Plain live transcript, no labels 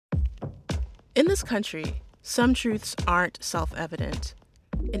In this country, some truths aren't self-evident.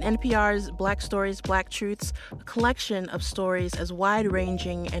 In NPR's Black Stories, Black Truths, a collection of stories as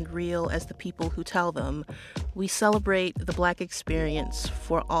wide-ranging and real as the people who tell them, we celebrate the Black experience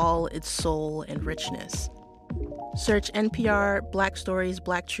for all its soul and richness. Search NPR Black Stories,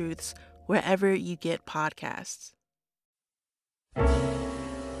 Black Truths wherever you get podcasts.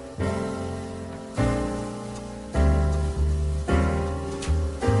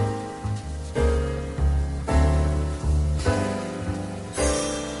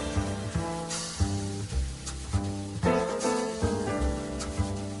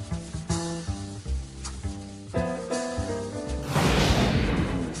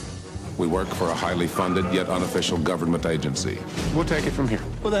 We work for a highly funded yet unofficial government agency. We'll take it from here.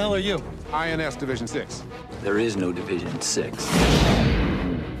 Who the hell are you? INS Division 6. There is no Division 6.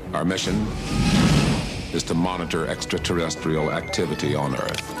 Our mission is to monitor extraterrestrial activity on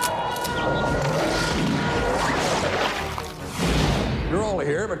Earth. You're all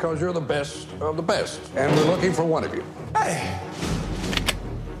here because you're the best of the best, and we're looking for one of you. Hey,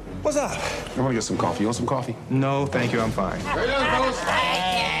 what's up? I want to get some coffee. You want some coffee? No, thank you, I'm fine. Hey, fellas.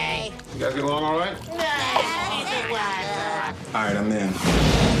 You guys get along all right? All right, I'm in.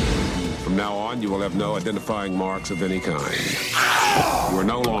 From now on, you will have no identifying marks of any kind. You are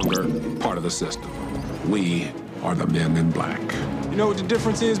no longer part of the system. We are the men in black. You know what the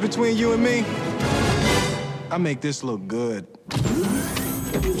difference is between you and me? I make this look good.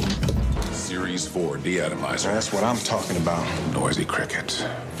 Series 4 deatomizer. That's what I'm talking about. Noisy cricket.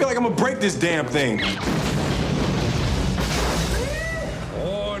 I feel like I'm gonna break this damn thing.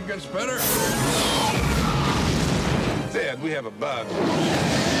 Oh, it gets better. Dad, we have a bug.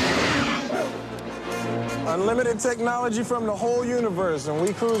 Unlimited technology from the whole universe, and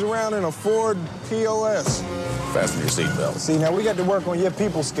we cruise around in a Ford POS. Fasten your seatbelt. See, now we got to work on your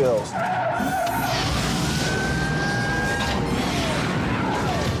people skills.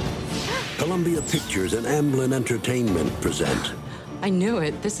 Columbia Pictures and Amblin Entertainment present. I knew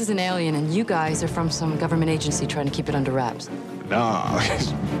it. This is an alien, and you guys are from some government agency trying to keep it under wraps. Nah.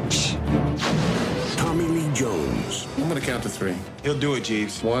 Tommy Lee Jones. I'm gonna count to 3. He'll do it,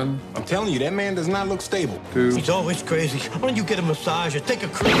 Jeeves. 1. I'm telling you, that man does not look stable. 2. He's always crazy. Why don't you get a massage or take a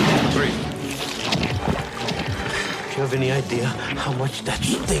cream? 3. Do you have any idea how much that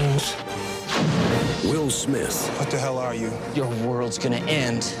stings? Will Smith. What the hell are you? Your world's gonna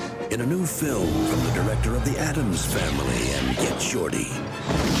end. In a new film from the director of The Addams Family and Get Shorty.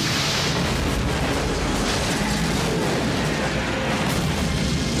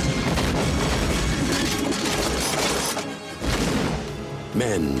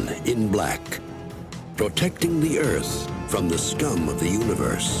 Men in Black. Protecting the Earth from the scum of the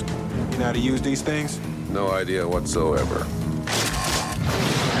universe. You know how to use these things? No idea whatsoever.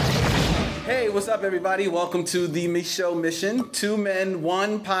 Hey, what's up, everybody? Welcome to the Micheaux Mission, 2 Men,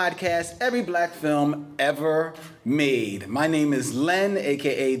 1 podcast, every black film ever made. My name is Len,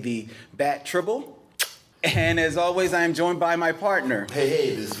 a.k.a. the Bat Tribble. And as always, I am joined by my partner.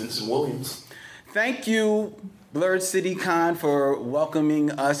 Hey, this is Vincent Williams. Thank you, Blurred City Con, for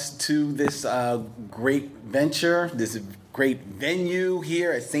welcoming us to this great venture, this great venue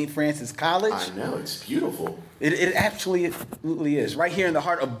here at St. Francis College. I know, it's beautiful. It absolutely is. Right here in the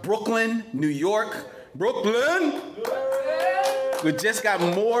heart of Brooklyn, New York. Brooklyn! We just got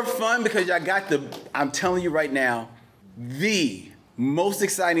more fun because y'all got I'm telling you right now, the most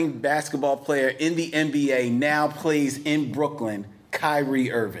exciting basketball player in the NBA now plays in Brooklyn,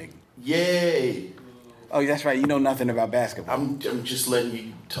 Kyrie Irving. Yay! Oh, that's right. You know nothing about basketball. I'm just letting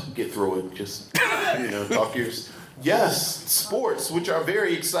you get through it. Just, talk yours. Yes, sports, which are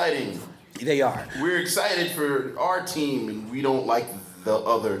very exciting. They are. We're excited for our team, and we don't like the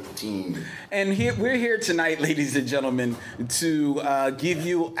other team. And we're here tonight, ladies and gentlemen, to give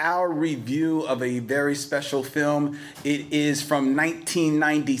you our review of a very special film. It is from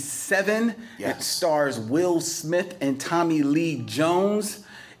 1997. Yes. It stars Will Smith and Tommy Lee Jones.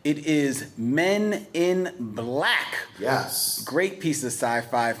 It is Men in Black. Yes. Great piece of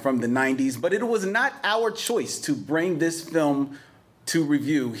sci-fi from the 90s, but it was not our choice to bring this film to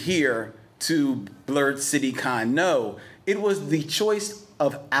review here to Blurred City Con. No, it was the choice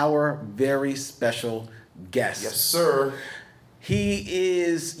of our very special guest. Yes, sir. He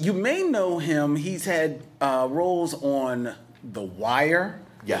is, you may know him, he's had roles on The Wire.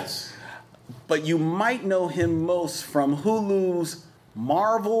 Yes. But you might know him most from Hulu's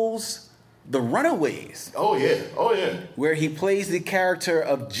Marvel's The Runaways. Oh, yeah. Oh, yeah. Where he plays the character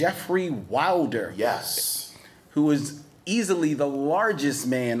of Jeffrey Wilder. Yes. Who is easily the largest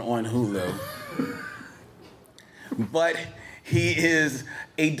man on Hulu. But He is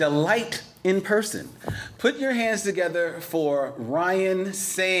a delight in person. Put your hands together for Ryan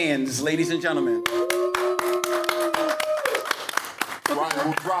Sands, ladies and gentlemen. Ryan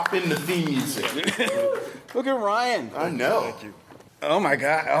will drop in the theme music. Look at Ryan. I know. Thank you. Oh my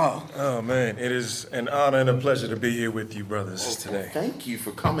God. Oh man, it is an honor and a pleasure to be here with you brothers today. Thank you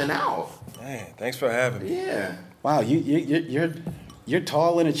for coming out. Man, thanks for having me. Yeah. Wow, you're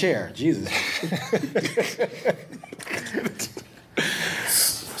tall in a chair. Jesus.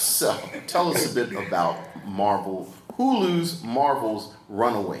 So, tell us a bit about Hulu's Marvel's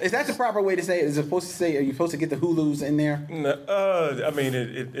Runaways. Is that the proper way to say it? Is it supposed to say, are you supposed to get the Hulus in there? No, I mean,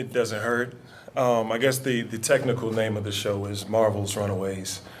 it doesn't hurt. I guess the technical name of the show is Marvel's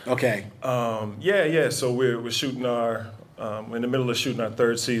Runaways. Okay. Yeah. So we're shooting we're in the middle of shooting our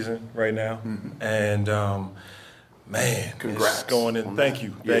third season right now, and man, congrats! It's going in. Thank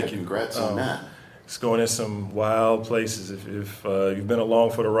you. Congrats on that. It's going in some wild places. If you've been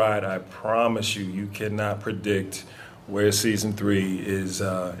along for the ride, I promise you cannot predict where season 3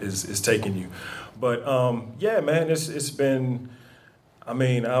 is taking you. But yeah, man, it's been. I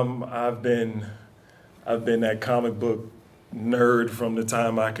mean, I've been that comic book nerd from the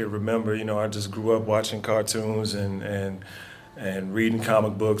time I could remember. You know, I just grew up watching cartoons and reading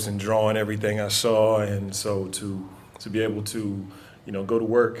comic books and drawing everything I saw, and so to be able to, you know, go to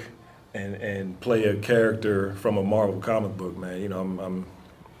work and play a character from a Marvel comic book, man. You know, I'm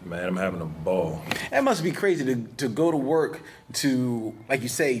having a ball. That must be crazy to go to work to, like you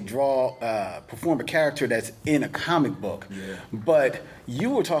say, perform a character that's in a comic book. Yeah. But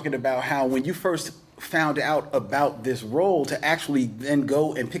you were talking about how when you first found out about this role, to actually then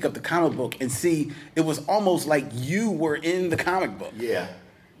go and pick up the comic book and see, it was almost like you were in the comic book. Yeah.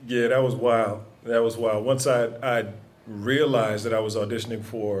 Yeah, that was wild. Once I realized that I was auditioning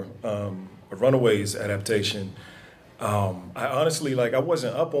for a Runaways adaptation, I honestly, I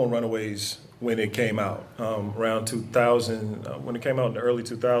wasn't up on Runaways when it came out, around 2000. When it came out in the early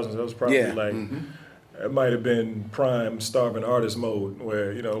 2000s, that was probably it might have been prime starving artist mode,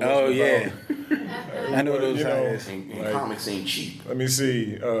 where, you know. I know those guys. And comics ain't cheap. Let me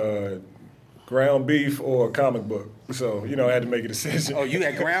see, ground beef or a comic book. So, you know, I had to make a decision. Oh, you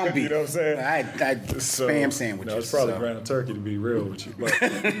had ground beef. You know what I'm saying? I had spam sandwiches. No, it's probably ground turkey, to be real with you.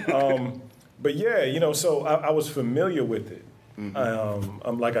 But yeah, you know, so I was familiar with it.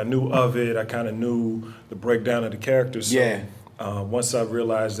 I knew of it. I kind of knew the breakdown of the characters. So, once I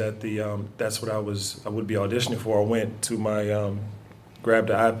realized that that's what I would be auditioning for, I went to grabbed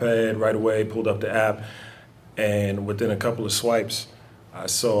the iPad right away, pulled up the app, and within a couple of swipes, I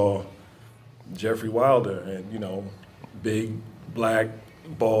saw Jeffrey Wilder, and, you know, big, black,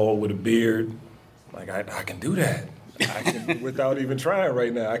 bald with a beard. Like, I can do that. I can, without even trying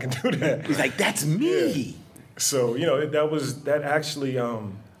right now, I can do that. He's like, that's me. Yeah. So, you know, that actually,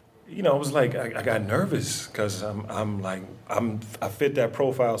 you know, it was like I got nervous because I fit that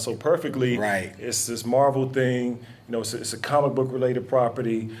profile so perfectly. Right. It's this Marvel thing. You know, it's a comic book related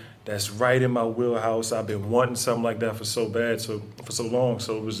property that's right in my wheelhouse. I've been wanting something like that for so long.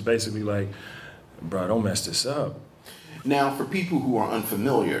 So it was basically like, bro, don't mess this up. Now, for people who are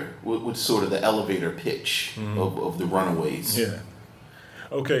unfamiliar, what's sort of the elevator pitch of the Runaways? Yeah.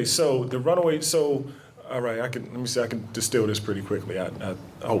 Okay, so the Runaways. So, all right, I can distill this pretty quickly. I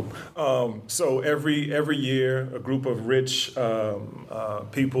hope. So every year, a group of rich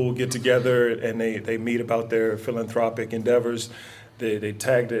people get together and they meet about their philanthropic endeavors. They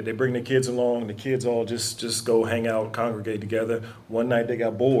bring the kids along. The kids all just go hang out, congregate together. One night they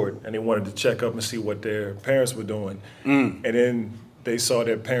got bored and they wanted to check up and see what their parents were doing. And then they saw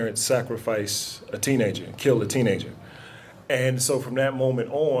their parents sacrifice a teenager, kill a teenager. And so from that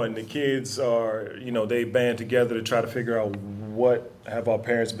moment on, the kids are, you know, they band together to try to figure out what have our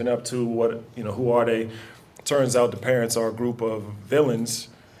parents been up to, what, you know, who are they? Turns out the parents are a group of villains.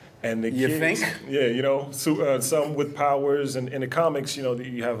 And the kids, think? Yeah, you know, some with powers. And in the comics, you know,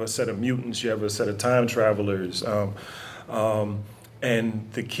 you have a set of mutants, you have a set of time travelers.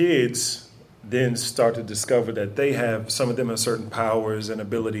 And the kids then start to discover that some of them have certain powers and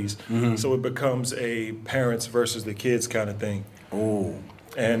abilities. So it becomes a parents versus the kids kind of thing. Oh.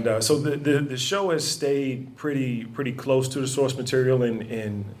 And so the show has stayed pretty close to the source material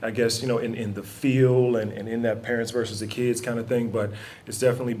in I guess, you know, in the feel and in that parents versus the kids kind of thing, but it's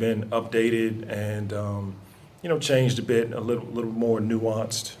definitely been updated and you know, changed a bit, a little more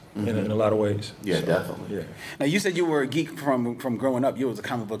nuanced in a lot of ways. Yeah, so, definitely. Yeah. Now, you said you were a geek from growing up. You was a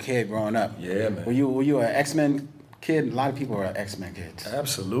comic book kid growing up. Yeah, man. Were you an X-Men kid? A lot of people are X-Men kids.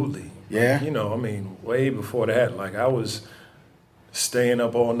 Absolutely. Yeah? Like, you know, I mean, way before that, like I was staying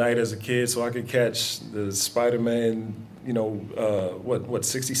up all night as a kid so I could catch the Spider-Man,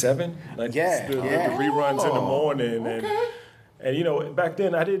 67? Like the reruns in the morning. And back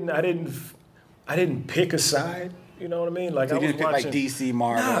then I didn't pick a side. You know what I mean? Like so I you was didn't watching, pick like DC,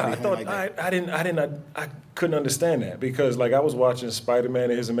 Marvel. Nah, I thought I couldn't understand that because like I was watching Spider-Man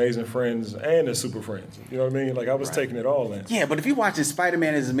and His Amazing Friends and the Super Friends. You know what I mean? Like I was taking it all in. Yeah, but if you're watching Spider-Man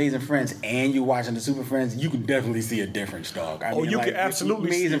and His Amazing Friends and you're watching the Super Friends, you can definitely see a difference, dog. I mean, you can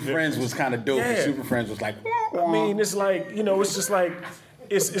absolutely see Amazing Friends was kind of dope. Yeah. And Super Friends was like. I mean, it's like it's just like.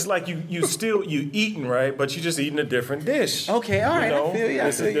 It's like you eating, right? But you're just eating a different dish. Okay, all right. I feel you.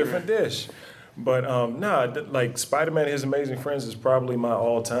 It's a different dish. But like Spider-Man and His Amazing Friends is probably my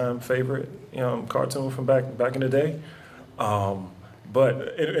all-time favorite cartoon from back in the day.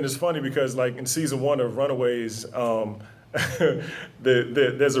 But it's funny because like in season 1 of Runaways,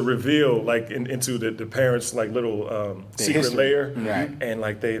 there's a reveal like into the parents' like little secret lair, right? And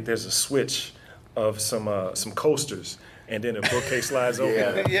like there's a switch of some coasters. And then the bookcase slides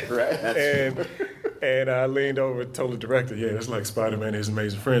open. Right. And I leaned over and told the director, that's like Spider-Man and His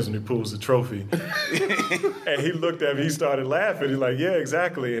Amazing Friends when he pulls the trophy. And he looked at me, he started laughing. He's like, yeah,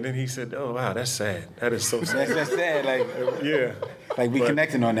 exactly. And then he said, oh, wow, that's sad. That is so sad. That's sad. Like, yeah. Like we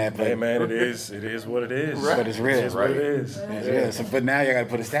connecting on that. But hey, man, it is what it is. Right. But it's real. It is what it is. It's real. So, but now you got to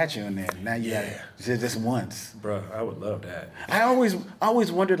put a statue in there. Now you got to just once. Bro, I would love that. I always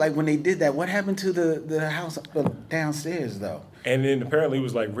wondered, like, when they did that, what happened to the house downstairs, though? And then apparently it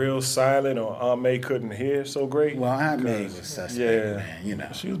was like real silent, or Aunt May couldn't hear so great. Well, Aunt May was suspect,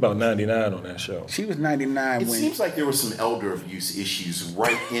 man, She was about 99 on that show. She was 99 It seems like there was some elder abuse issues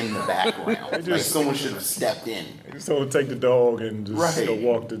right in the background. Like someone should have stepped in. Just want to take the dog and just go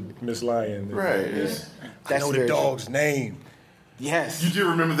walk to Miss Lion. Right. I know the dog's name. Yes. You do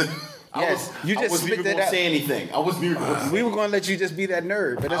remember the... Yes, you just wasn't even spit that out. Say anything. I wasn't even going to say We were going to let you just be that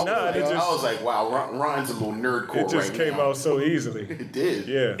nerd. But I was like, wow, Ryan's a little nerdcore. It just came out so easily. It did.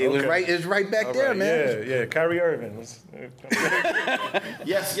 Yeah. It was right. It was right back there, man. Yeah. Kyrie Irving.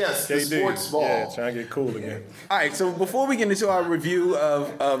 Yes. The sports ball. Yeah, trying to get cool again. All right. So before we get into our review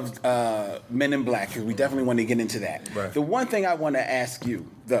of Men in Black, because we definitely want to get into that. Right. The one thing I want to ask you,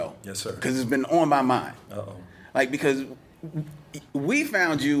 though, yes, sir, because it's been on my mind. Like because. We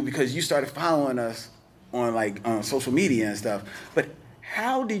found you because you started following us on social media and stuff. But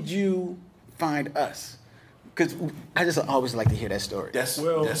how did you find us? Because I just always like to hear that story. That's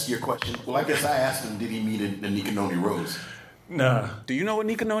your question. Well, I guess I asked him, did he meet a Nicanoni Rose? Nah. Do you know what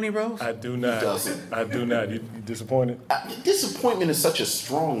Nicanoni Rose? I do not. He doesn't. I do not. You disappointed? Disappointment is such a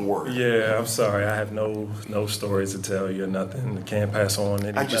strong word. Yeah, I'm sorry. I have no stories to tell you or nothing. I can't pass on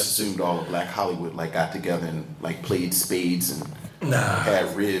any. I just assumed all of Black Hollywood got together and played spades and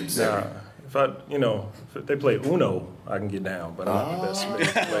had ribs. Nah. If they play Uno, I can get down, but I'm not the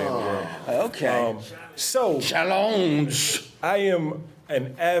best player in the world. Okay. Challenge. I am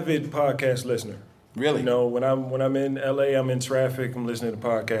an avid podcast listener. Really? When I'm in LA, I'm in traffic, I'm listening to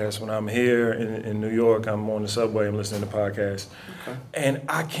podcasts. When I'm here in New York, I'm on the subway, I'm listening to podcasts. Okay. And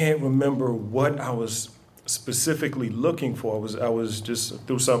I can't remember what I was specifically looking for. I was just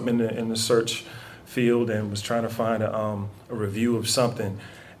threw something in the search field and was trying to find a review of something.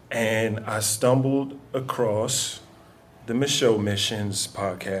 And I stumbled across the Michaud Missions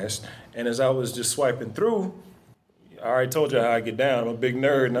podcast. And as I was just swiping through, I already told you how I get down. I'm a big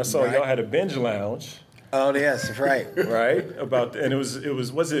nerd, and I saw y'all had a binge lounge. Oh yes, right. Right? And was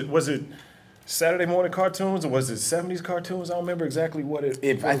it Saturday morning cartoons or was it 70s cartoons? I don't remember exactly what it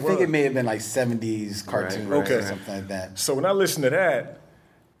was. I think it may have been like 70s cartoons or something like that. So when I listened to that,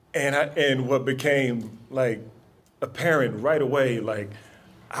 and what became like apparent right away, like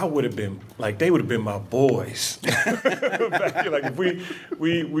I would have been like they would have been my boys. Like if we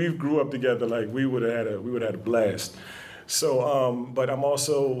grew up together, like we would have had a blast. So, but I'm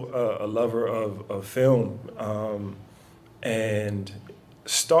also a lover of film, and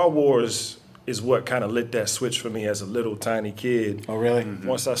Star Wars is what kind of lit that switch for me as a little tiny kid. Oh, really? Mm-hmm.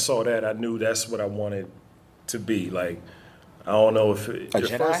 Once I saw that, I knew that's what I wanted to be. Like, I don't know if at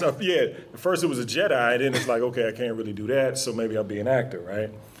first it was a Jedi, and then it's like, okay, I can't really do that, so maybe I'll be an actor, right?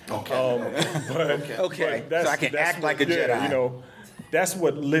 Okay. But so I can act like a Jedi. That's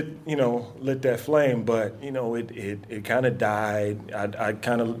what lit that flame, but it kind of died. I ain't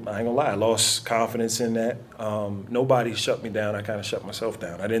gonna lie, I lost confidence in that. Nobody shut me down. I kind of shut myself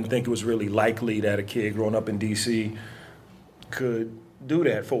down. I didn't think it was really likely that a kid growing up in DC could do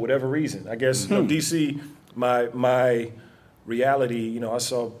that for whatever reason. I guess DC, my reality, I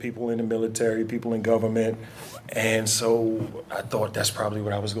saw people in the military, people in government, and so I thought that's probably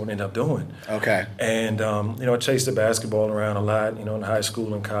what I was going to end up doing. Okay. And, I chased the basketball around a lot, in high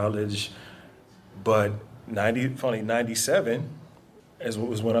school and college. But 97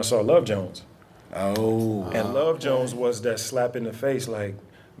 was when I saw Love Jones. Oh. And Love Jones was that slap in the face, like,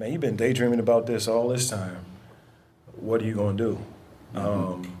 man, you've been daydreaming about this all this time. What are you going to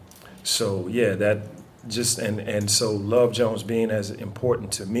do? So, yeah, that just, and so Love Jones being as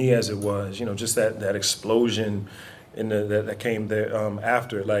important to me as it was, just that explosion that came there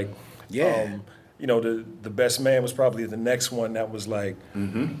after, like, the Best Man was probably the next one that was like,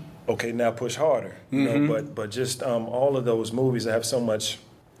 okay, now push harder, but just all of those movies, I have so much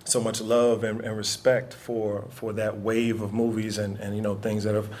love and respect for that wave of movies and things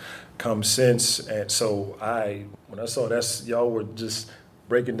that have come since. And so when I saw y'all were just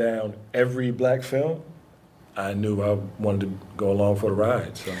breaking down every black film, I knew I wanted to go along for the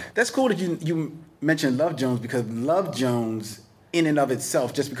ride. So that's cool that you mentioned Love Jones, because Love Jones in and of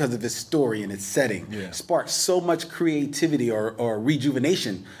itself, just because of its story and its setting, sparked so much creativity or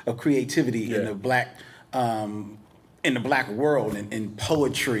rejuvenation of creativity in the black world, and in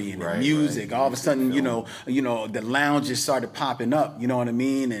poetry and in music. All of a sudden, the lounges started popping up. You know what I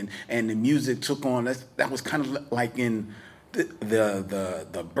mean? And the music took on. That was kind of like in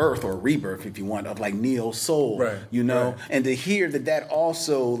the birth or rebirth, if you want, of like neo soul. And to hear that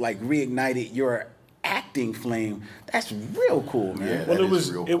also like reignited your acting flame, that's real cool, man. Yeah, well,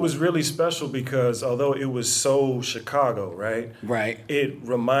 it was really special because although it was so Chicago, right, it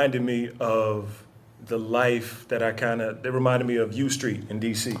reminded me of the life that it reminded me of U Street in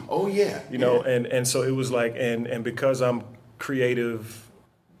DC. Oh yeah. And so it was like, and because I'm creative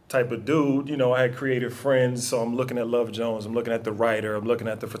type of dude, I had creative friends, so I'm looking at Love Jones, I'm looking at the writer, I'm looking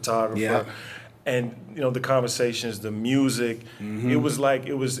at the photographer. And the conversations, the music, it was like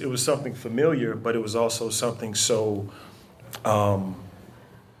it was something familiar, but it was also something so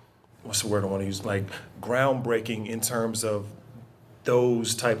what's the word I want to use? Like groundbreaking in terms of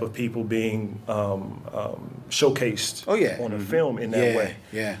those type of people being showcased on a film in that way.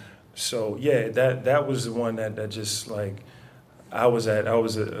 Yeah. So that was the one that just like I was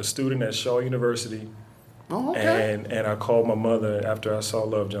a student at Shaw University. Oh, okay. And I called my mother after I saw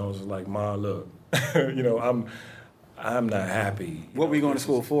Love Jones. Was like, Ma, look, I'm not happy. What were you going to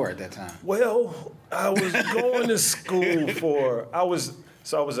school for at that time? Well, I was going to school for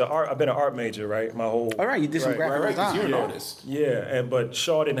I've been an art major, right? My whole. All right, you did some graphic design. You're an artist. Yeah, but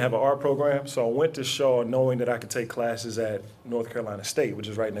Shaw didn't have an art program, so I went to Shaw knowing that I could take classes at North Carolina State, which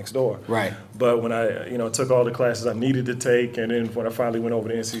is right next door. Right. But when I, took all the classes I needed to take, and then when I finally went over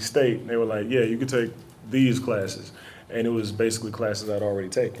to NC State, they were like, "Yeah, you could take these classes," and it was basically classes I'd already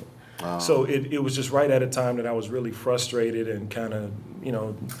taken. So it was just right at a time that I was really frustrated and kind of,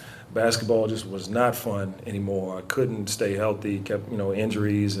 basketball just was not fun anymore. I couldn't stay healthy, kept,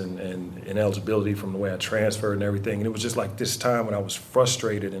 injuries and ineligibility from the way I transferred and everything. And it was just like this time when I was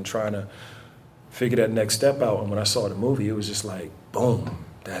frustrated and trying to figure that next step out. And when I saw the movie, it was just like, boom,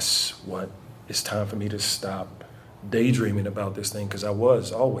 it's time for me to stop daydreaming about this thing, because I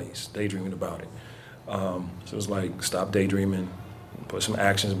was always daydreaming about it. So it was like, stop daydreaming, put some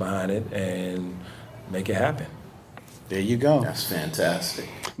actions behind it, and make it happen. There you go. That's fantastic.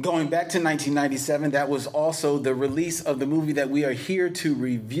 Going back to 1997, that was also the release of the movie that we are here to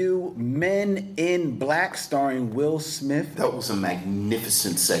review, Men in Black, starring Will Smith. That was a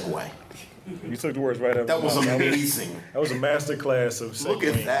magnificent segue. You took the words right out of my mouth. That was amazing. That was a master class of segueing. Look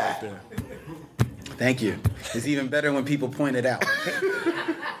at that. Right there. Thank you. It's even better when people point it out.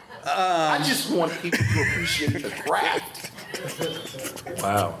 I just want people to appreciate the craft.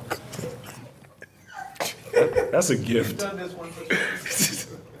 Wow. That's a gift.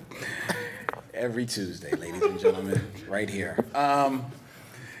 Every Tuesday, ladies and gentlemen, right here.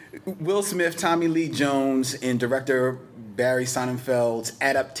 Will Smith, Tommy Lee Jones, and director Barry Sonnenfeld's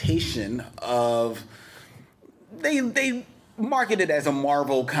adaptation of, they marketed as a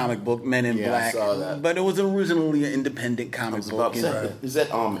Marvel comic book, Men in Black, I saw that. but it was originally an independent comic book. Is that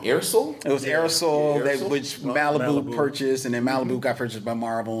Aerosol? It was Aerosol, which Malibu Malibu purchased, and then Malibu got purchased by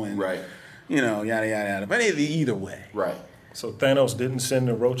Marvel, and yada yada yada. But either way, right. So Thanos didn't send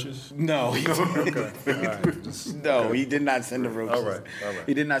the roaches? No. Okay. All right. No, he did not send the roaches. All right.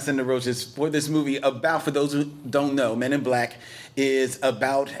 He did not send the roaches for this movie. For those who don't know, Men in Black is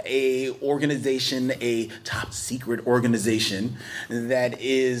about a organization, a top secret organization that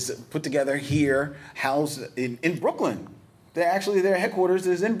is put together here, housed in Brooklyn. Their headquarters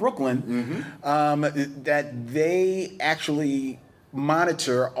is in Brooklyn. That they actually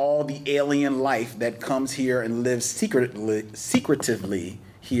monitor all the alien life that comes here and lives secretively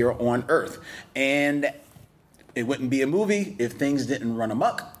here on Earth. And it wouldn't be a movie if things didn't run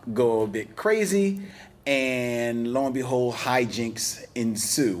amok, go a bit crazy, and lo and behold, hijinks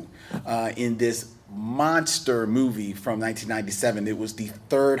ensue in this monster movie from 1997. It was the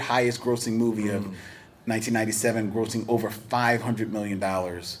third highest grossing movie of 1997, grossing over $500 million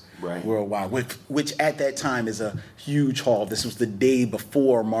worldwide, which at that time is a huge haul. This was the day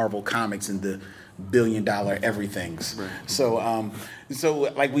before Marvel Comics and the billion-dollar everythings. Right. So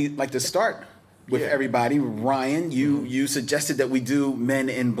like we like to start with everybody. Ryan, you suggested that we do Men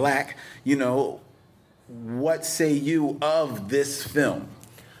in Black. You know, what say you of this film?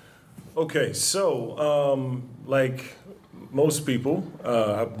 Okay, so like most people,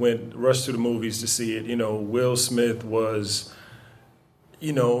 I rushed to the movies to see it. You know, Will Smith was,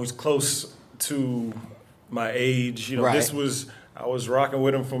 you know, he's close to my age. You know, I was rocking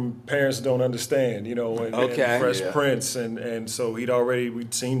with him from Parents Don't Understand, you know, and Fresh Prince, and so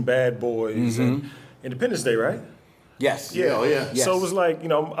we'd seen Bad Boys and Independence Day, right? Yes. Yeah. Yes. So it was like, you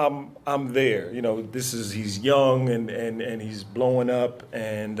know, I'm there. You know, he's young and he's blowing up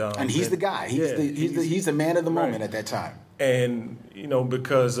and he's the guy. He's the man of the moment at that time. And you know,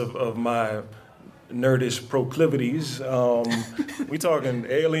 because of my nerdish proclivities, we talking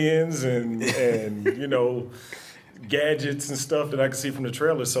aliens and you know, gadgets and stuff that I could see from the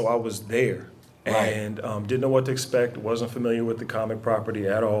trailer. So I was there and didn't know what to expect. Wasn't familiar with the comic property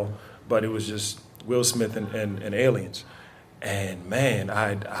at all, but it was just Will Smith and aliens. And man,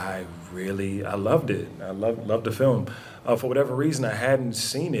 I loved it. I loved the film. For whatever reason, I hadn't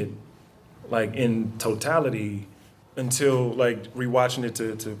seen it like in totality until like rewatching it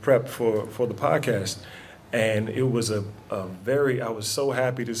to prep for the podcast. And it was I was so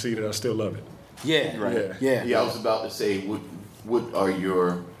happy to see that I still love it. Yeah, right. Yeah. I was about to say, what are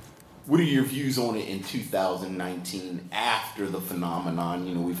your views on it in 2019 after the phenomenon?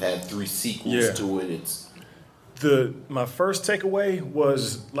 You know, we've had 3 sequels to it. My first takeaway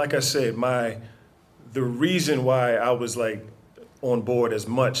was, like I said, the reason why I was like on board as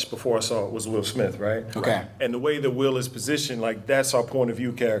much before I saw it was Will Smith, right? Okay. And the way that Will is positioned, like that's our point of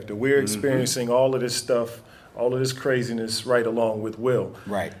view character. We're experiencing all of this stuff, all of this craziness right along with Will.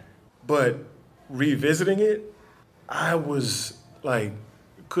 Right. But revisiting it, I was like,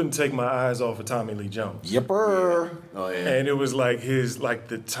 couldn't take my eyes off of Tommy Lee Jones. Yepper. Oh yeah. And it was like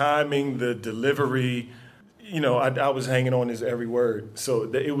the timing, the delivery. You know, I was hanging on his every word.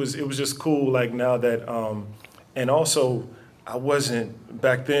 So it was just cool. Like now that, and also I wasn't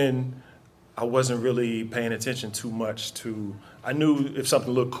really paying attention too much to. I knew if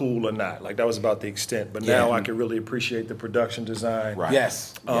something looked cool or not. Like that was about the extent. But now I can really appreciate the production design. Right.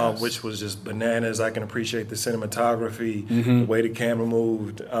 Yes. Which was just bananas. I can appreciate the cinematography, the way the camera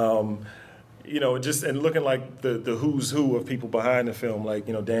moved. You know, just and looking like the who's who of people behind the film, like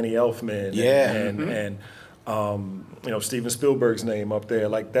you know Danny Elfman, and you know Steven Spielberg's name up there.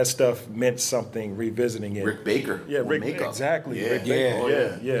 Like that stuff meant something. Revisiting it. Rick Baker. Yeah, Rick. Makeup. Exactly. Yeah. Rick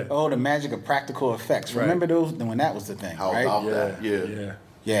Baker. Yeah. Oh, the magic of practical effects. Right. Remember those when that was the thing? How right? about that?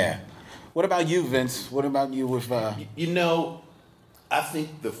 Yeah. What about you, Vince? What about you with? You know, I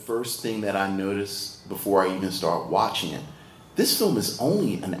think the first thing that I noticed before I even start watching it. This film is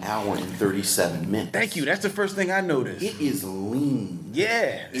only an hour and 37 minutes. Thank you. That's the first thing I noticed. It is lean.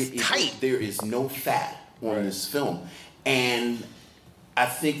 Yeah, it's tight. There is no fat on this film. And I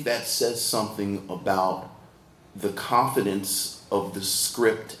think that says something about the confidence of the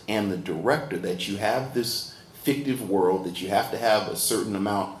script and the director, that you have this fictive world, that you have to have a certain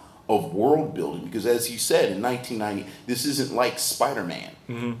amount of world building. Because as you said, in 1990, this isn't like Spider-Man,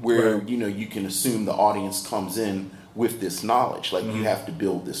 where you know you can assume the audience comes in with this knowledge. Like you have to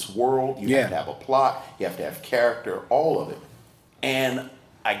build this world, you have to have a plot, you have to have character, all of it. And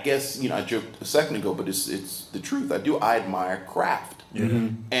I guess, you know, I joked a second ago, but it's the truth. I admire craft.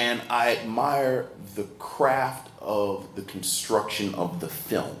 And I admire the craft of the construction of the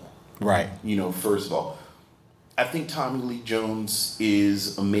film. Right. You know, first of all, I think Tommy Lee Jones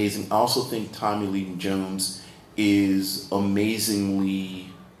is amazing. I also think Tommy Lee Jones is amazingly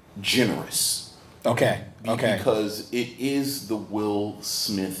generous. Okay. Because it is the Will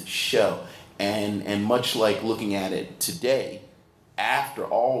Smith show. And much like looking at it today, after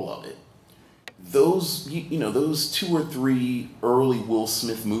all of it, those 2 or 3 early Will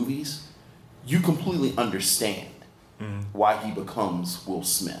Smith movies, you completely understand why he becomes Will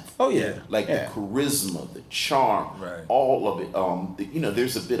Smith. Oh yeah. Like the charisma, the charm, all of it.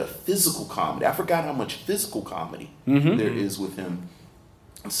 There's a bit of physical comedy. I forgot how much physical comedy there is with him.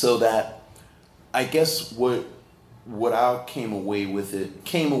 So that I guess what what I came away with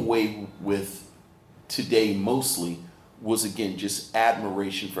today mostly was, again, just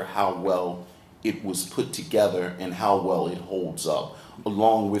admiration for how well it was put together and how well it holds up,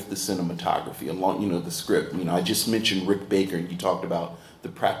 along with the cinematography, along, the script. I just mentioned Rick Baker, and you talked about the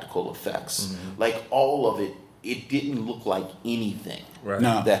practical effects. Mm-hmm. Like, all of it, it didn't look like anything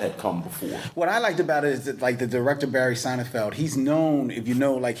that had come before. What I liked about it is that, like, the director Barry Sonnenfeld, he's known, if you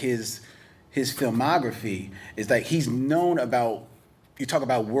know, like, his filmography, is like he's known about, you talk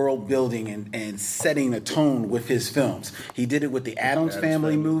about world building and setting a tone with his films. He did it with the Addams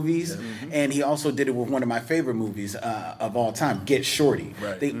Family movies, and he also did it with one of my favorite movies of all time, Get Shorty.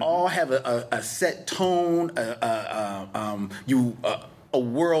 Right. They all have a set tone, a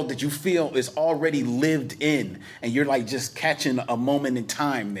world that you feel is already lived in, and you're like just catching a moment in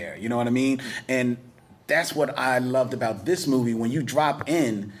time there. You know what I mean? And that's what I loved about this movie. When you drop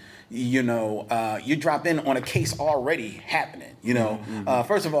in, you drop in on a case already happening.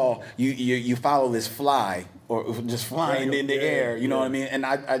 First of all, you follow this fly or just flying in the air. You know what I mean? And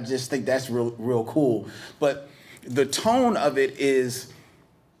I just think that's real cool. But the tone of it is,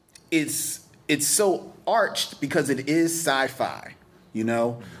 it's so arched because it is sci-fi.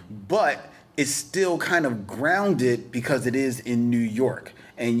 But it's still kind of grounded because it is in New York.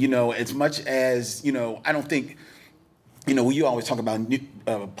 And, as much as, I don't think, you always talk about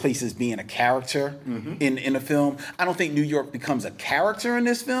places being a character in a film. I don't think New York becomes a character in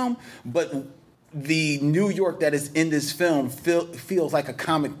this film, but the New York that is in this film feels like a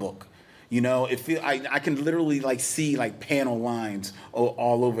comic book. I can literally like see like panel lines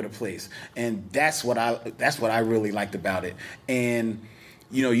all over the place, and that's what I really liked about it. And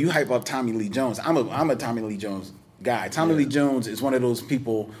you hype up Tommy Lee Jones. I'm a Tommy Lee Jones guy. Tommy Lee Jones is one of those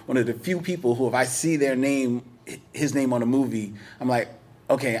people, one of the few people who, if I see his name on a movie, I'm like,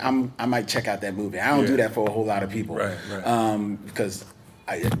 okay, I might check out that movie. I don't do that for a whole lot of people, because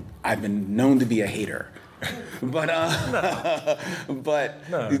I've been known to be a hater. But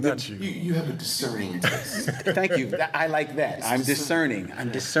not you. You have a discerning taste. Thank you. I like that. I'm discerning.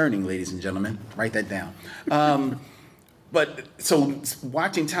 I'm discerning, ladies and gentlemen. Write that down. But so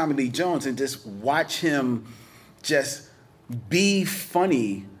watching Tommy Lee Jones and just watch him just be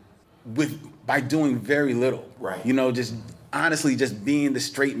funny by doing very little. Right. Just honestly just being the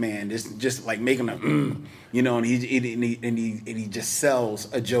straight man, just like making a and he just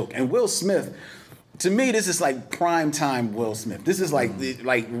sells a joke. And Will Smith, to me, this is like prime time Will Smith. This is like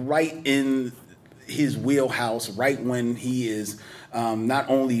right in his wheelhouse, right when he is not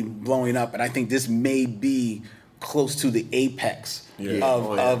only blowing up, but I think this may be close to the apex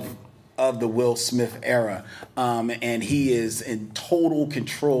of the Will Smith era. And he is in total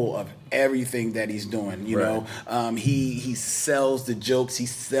control of everything that he's doing. He sells the jokes, he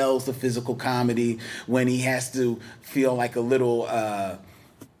sells the physical comedy. When he has to feel like a little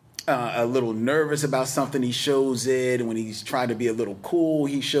nervous about something, he shows it. And when he's trying to be a little cool,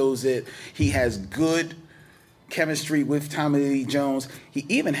 he shows it. He has good chemistry with Tommy Lee Jones. He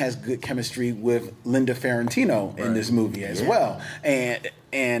even has good chemistry with Linda Ferrantino in this movie as well.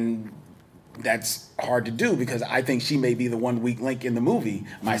 And that's hard to do because I think she may be the one weak link in the movie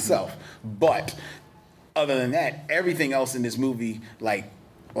myself. But other than that, everything else in this movie like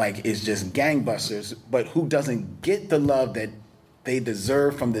is just gangbusters. But who doesn't get the love that they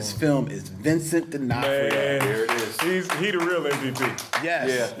deserve from this film is Vincent D'Onofrio. There it is. He the real MVP.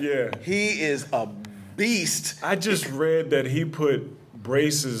 Yes. Yeah. He is a beast. I just read that he put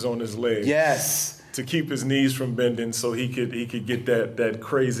braces on his legs. Yes. To keep his knees from bending, so he could get that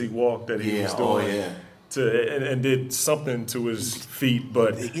crazy walk that he was doing. And did something to his feet,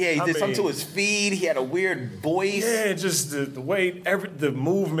 but he did something to his feet. He had a weird voice. Yeah, just the way the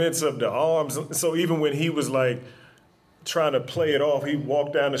movements of the arms. So even when he was like trying to play it off, he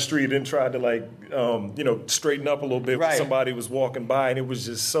walked down the street and tried to straighten up a little bit when somebody was walking by, and it was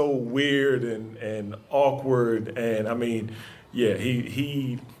just so weird and awkward. And I mean, yeah,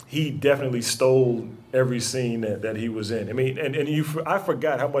 he definitely stole every scene that he was in. I mean, I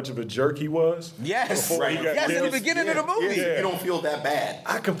forgot how much of a jerk he was. Yes, in the beginning of the movie. Yeah. You don't feel that bad.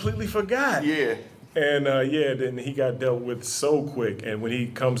 I completely forgot. Yeah. And then he got dealt with so quick. And when he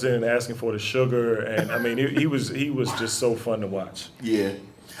comes in asking for the sugar, and I mean, he was just so fun to watch. Yeah,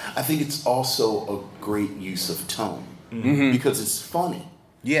 I think it's also a great use of tone because it's funny.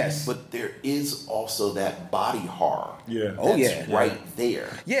 Yes. But there is also that body horror. Yeah. That's right there.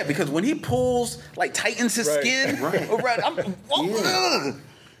 Yeah, because when he pulls, tightens his skin.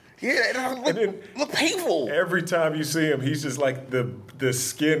 Yeah, look painful. Every time you see him, he's just like the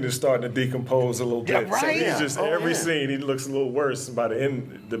skin is starting to decompose a little bit. Yeah, right. So he's just every scene he looks a little worse. By the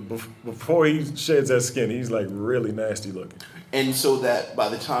end, before he sheds that skin, he's like really nasty looking. And so that by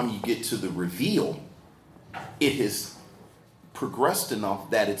the time you get to the reveal, it has progressed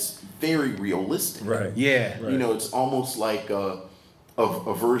enough that it's very realistic. Right. Yeah. You know, it's almost like a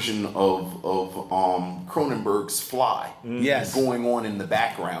version of Cronenberg's Fly. Yes. Going on in the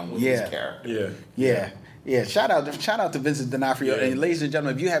background with his character. Yeah. Shout out to Vincent D'Onofrio. And ladies and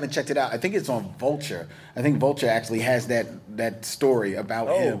gentlemen, if you haven't checked it out, I think it's on Vulture. I think Vulture actually has that story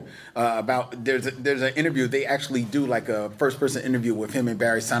about him. About there's an interview. They actually do like a first person interview with him and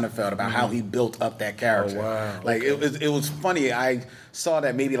Barry Sonnenfeld about how he built up that character. Oh, wow. Like it was funny. I saw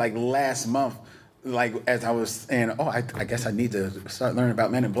that maybe like last month. Like as I was saying, I guess I need to start learning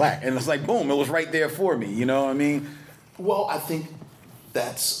about Men in Black, and it's like boom, it was right there for me. You know what I mean? Well, I think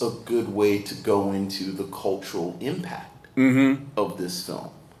that's a good way to go into the cultural impact of this film.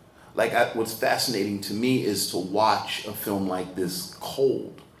 Like what's fascinating to me is to watch a film like this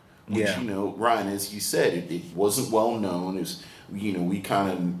cold, which you know, Ryan, as you said, it wasn't well known. It's, you know, we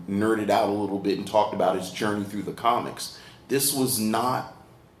kind of nerded out a little bit and talked about his journey through the comics. This was not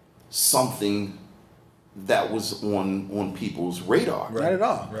something that was on people's radar. Right. Not at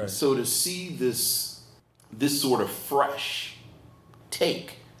all. Right. So to see this sort of fresh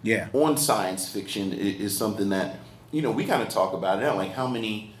take on science fiction is something that, you know, we kind of talk about it now. Like, how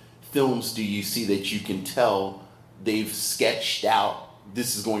many films do you see that you can tell they've sketched out,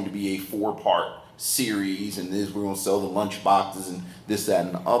 this is going to be a 4-part series, and this, we're going to sell the lunch boxes and this, that,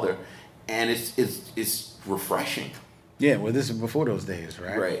 and the other. And it's refreshing. Yeah, well, this is before those days,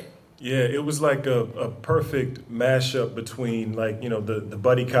 right? Right. Yeah, it was like a perfect mashup between, like, you know, the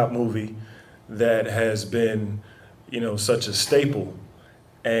buddy cop movie that has been, you know, such a staple,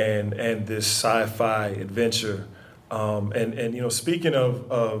 and this sci-fi adventure. And you know, speaking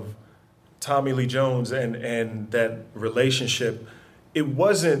of Tommy Lee Jones and that relationship, it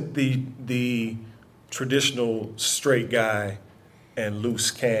wasn't the traditional straight guy and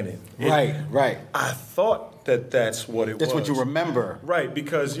loose cannon. Right. I thought that's what it was. That's what you remember. Right,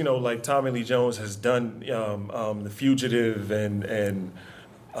 because, you know, like Tommy Lee Jones has done The Fugitive and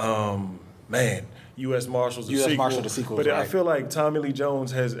U.S. Marshals, the sequel. But I feel like Tommy Lee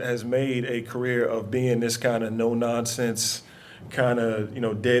Jones has made a career of being this kind of no-nonsense, kind of, you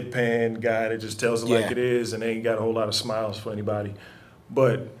know, deadpan guy that just tells it like it is and ain't got a whole lot of smiles for anybody.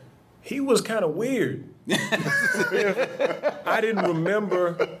 But he was kind of weird. I didn't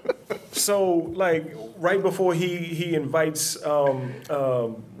remember. So, like, right before he invites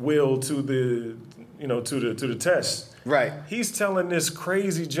Will to the test, right? He's telling this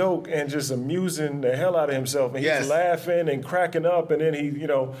crazy joke and just amusing the hell out of himself, and he's laughing and cracking up, and then he, you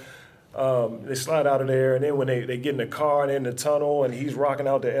know, they slide out of there, and then when they get in the car and in the tunnel, and he's rocking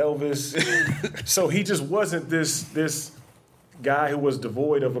out to Elvis. So he just wasn't this guy who was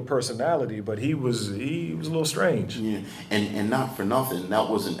devoid of a personality, but he was a little strange. Yeah, and not for nothing, that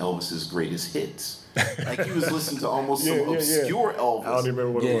wasn't Elvis's greatest hits. Like, he was listening to almost some obscure Elvis. I don't even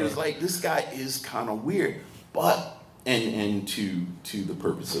remember what it was. It was like, this guy is kind of weird. But and to the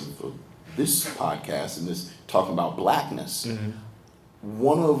purpose of this podcast and this talking about blackness,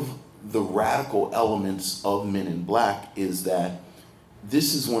 one of the radical elements of Men in Black is that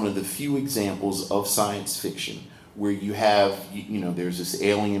this is one of the few examples of science fiction where you have, you know, there's this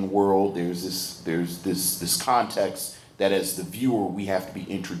alien world, there's this context that as the viewer we have to be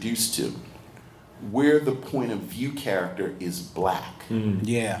introduced to, where the point of view character is black.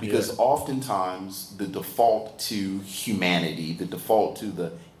 Because oftentimes the default to humanity, the default to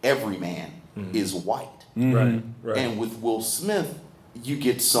the everyman is white. Right. And with Will Smith, you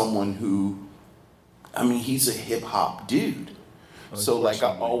get someone who, I mean, he's a hip hop dude. So, like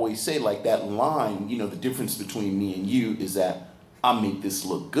I always say, like that line, you know, the difference between me and you is that I make this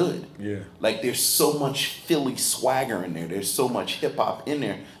look good. Yeah. Like, there's so much Philly swagger in there. There's so much hip hop in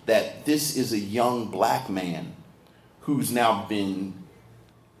there that this is a young black man who's now been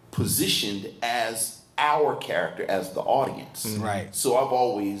positioned as our character, as the audience. Right. So I've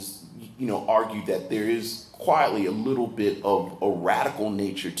always, you know, argued that there is quietly a little bit of a radical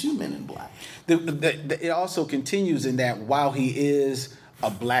nature to Men in Black. It also continues in that while he is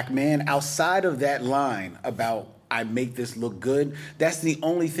a black man, outside of that line about I make this look good, that's the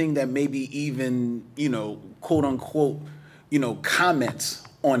only thing that maybe even, you know, quote unquote, you know, comments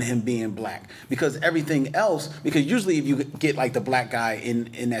on him being black. Because everything else, because usually if you get like the black guy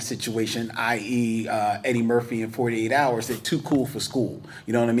in that situation, i.e. Eddie Murphy in 48 Hours, they're too cool for school.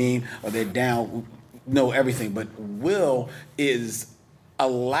 You know what I mean? Or they're down, know everything. But Will is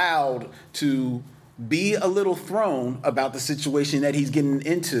allowed to be a little thrown about the situation that he's getting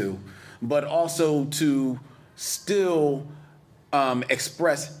into, but also to still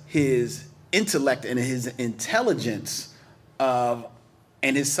express his intellect and his intelligence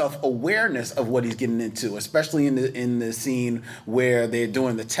and his self-awareness of what he's getting into, especially in the scene where they're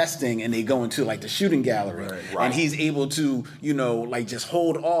doing the testing and they go into like the shooting gallery. Right. And he's able to, like just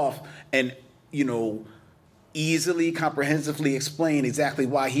hold off and, easily, comprehensively explain exactly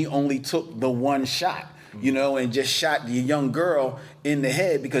why he only took the one shot, and just shot the young girl in the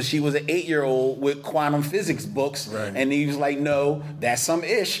head because she was an 8-year-old with quantum physics books. Right. And he was like, no, that's some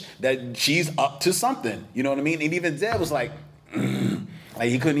ish, that she's up to something. You know what I mean? And even Zed was like, like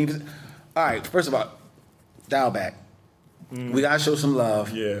he couldn't even. All right, first of all, dial back. We gotta show some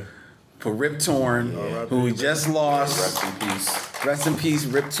love. Yeah. For Rip Torn, who we just lost. Rest in peace. Rest in peace,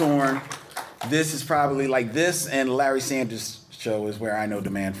 Rip Torn. This is probably like this and Larry Sanders Show is where I know the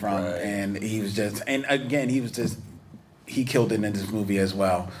man from, and he was just, and again he killed it in this movie as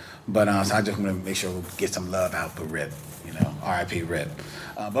well. But so I just want to make sure we get some love out for Rip, R.I.P. Rip.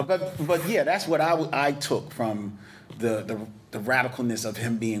 But yeah, that's what I took from the radicalness of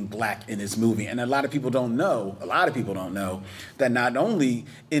him being black in this movie. And a lot of people don't know that not only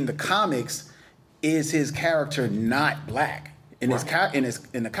in the comics is his character not black. In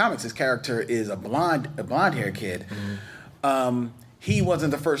the comics, his character is a blonde-haired kid. He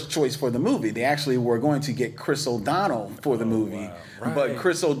wasn't the first choice for the movie. They actually were going to get Chris O'Donnell for the movie, but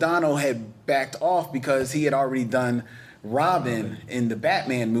Chris O'Donnell had backed off because he had already done Robin in the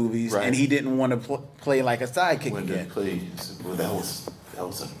Batman movies, and he didn't want to play like a sidekick again. Well, that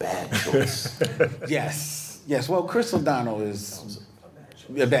was a bad choice. Yes. Well, Chris O'Donnell is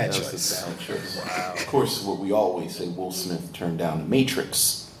a bad choice. Wow. Of course, what we always say: Will Smith turned down The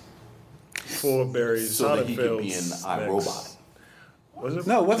Matrix for Barry so that he could be in iRobot. Was it?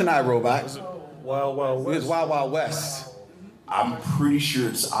 No, it wasn't iRobot. Was it Wild Wild West? It was Wild Wild West. I'm pretty sure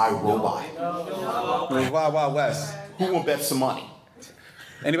it's iRobot. It was Wild Wild West. Who will bet some money?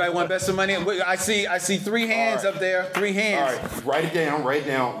 Anybody want to bet some money? I see 3 hands up there. 3 hands. All right, write it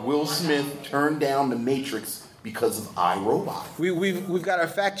down. Will Smith turned down The Matrix because of iRobot. We've got our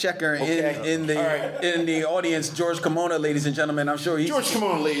fact checker in the audience, George Kimona, ladies and gentlemen. I'm sure he's George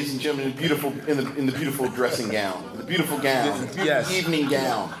Kimona, ladies and gentlemen, in the beautiful dressing gown, the beautiful gown, yes, evening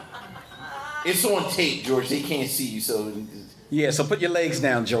gown. It's on tape, George. They can't see you, so yeah. So put your legs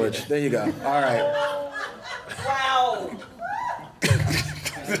down, George. There you go. All right. Wow.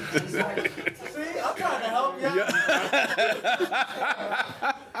 See, I'm trying to help you.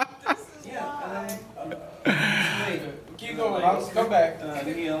 Keep going. Come back.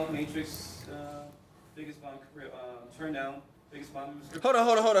 Neo, Matrix, biggest bomb, turn down, biggest bomb. Hold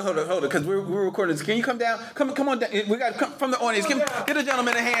on, because we're recording this. Can you come down? Come on down. We got to come from the audience. Get a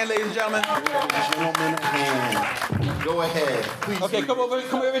gentleman a hand, ladies and gentlemen. Go ahead. Please. Okay, come over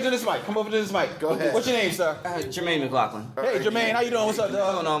to this mic. Go ahead. What's your name, sir? Jermaine McLaughlin. Hey, Jermaine, how you doing? What's up,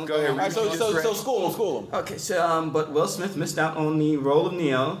 dog? Go ahead. All right, so school him. Okay, so but Will Smith missed out on the role of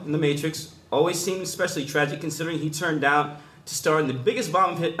Neo in The Matrix. Always seemed especially tragic considering he turned down to star in the biggest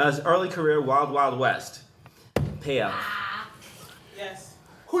bomb hit of his early career, Wild Wild West. Payout. Yes.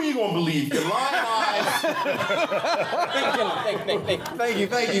 Who are you gonna believe? Your lying eyes. Thank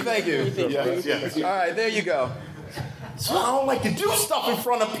you. Yes. All right, there you go. So I don't like to do stuff in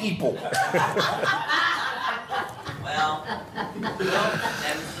front of people. Well,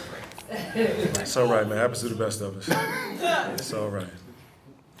 It's all right, man. Happens to the best of us. It's all right.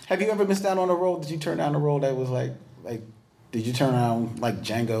 Have you ever missed out on a role? Did you turn down a role that was like did you turn down like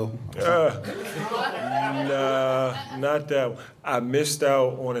Django? Nah, not that. I missed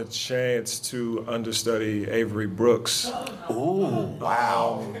out on a chance to understudy Avery Brooks. Ooh,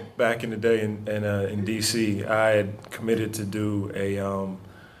 wow! Back in the day in D.C., I had committed to do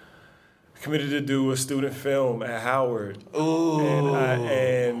a student film at Howard. Ooh.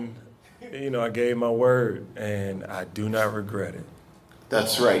 And I gave my word, and I do not regret it.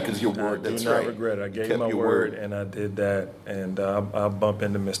 That's right, because your word. I do not regret it. I gave my word, and I did that. And I'll bump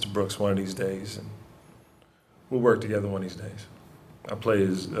into Mr. Brooks one of these days, and we'll work together one of these days. I play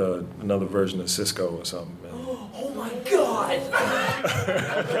another version of Cisco or something. Man. Oh my God!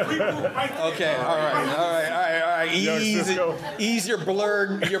 Okay, all right. Ease your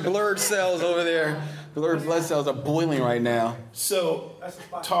blurred cells over there. Blurred blood cells are boiling right now. So,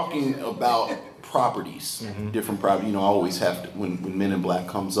 talking about properties, different properties. I always have to, when Men in Black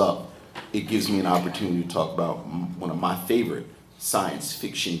comes up, it gives me an opportunity to talk about one of my favorite science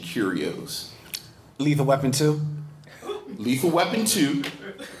fiction curios. Lethal Weapon 2? Lethal Weapon 2,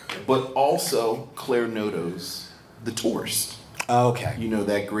 but also Claire Noto's The Tourist. Okay. You know,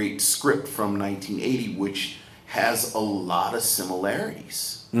 that great script from 1980, which has a lot of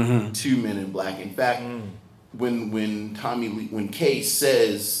similarities to Men in Black. In fact, when Kay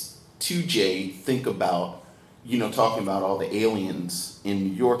says to Jay, think about, you know, talking about all the aliens in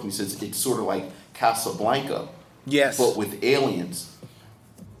New York, and he says it's sort of like Casablanca, yes, but with aliens.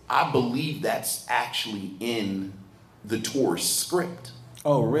 I believe that's actually in the tourist script.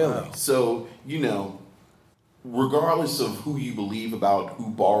 Oh, really? So, you know, regardless of who you believe about who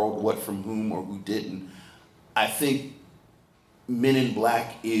borrowed what from whom or who didn't, I think Men in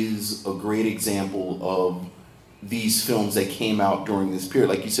Black is a great example of these films that came out during this period.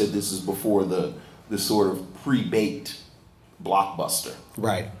 Like you said, this is before the sort of pre-baked blockbuster.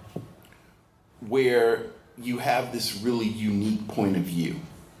 Right. Where you have this really unique point of view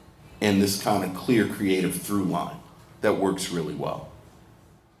and this kind of clear creative through line that works really well.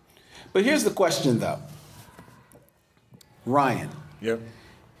 But here's the question, though. Ryan. Yep.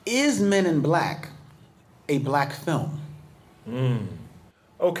 Is Men in Black a black film?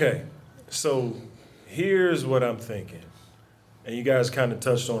 Okay. So here's what I'm thinking. And you guys kind of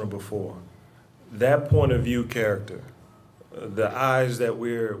touched on it before. That point of view character, the eyes that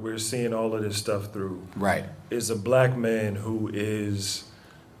we're seeing all of this stuff through, right, is a black man who is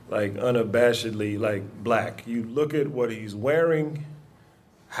like unabashedly like black. You look at what he's wearing,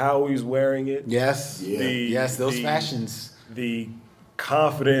 how he's wearing it. Yes, yes, those fashions. The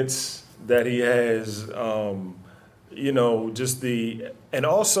confidence that he has, you know, and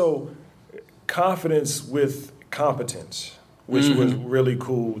also confidence with competence, which was really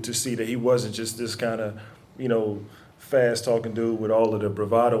cool to see that he wasn't just this kind of, you know, fast talking dude with all of the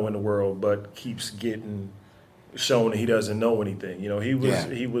bravado in the world, but keeps getting shown that he doesn't know anything. You know, he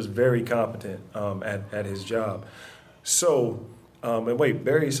was very competent at his job. So, and wait,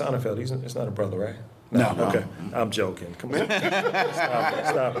 Barry Sonnenfeld, it's not a brother, right? No. Okay, I'm joking. Come on,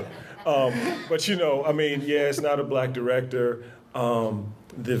 stop it. But you know, I mean, yeah, it's not a black director.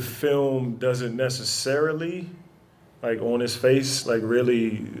 The film doesn't necessarily, like on its face, like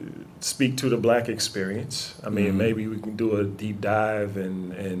really speak to the black experience. I mean, maybe we can do a deep dive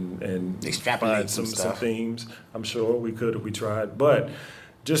and extrapolate find some some themes. I'm sure we could if we tried. But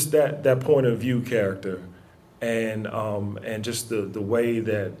just that point of view character, and just the way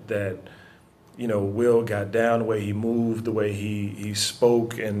that you know Will got down, the way he moved, the way he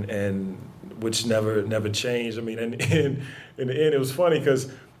spoke, and which never changed. I mean, and in the end, it was funny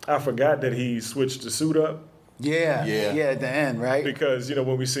because I forgot that he switched the suit up. Yeah, at the end, right? Because, you know,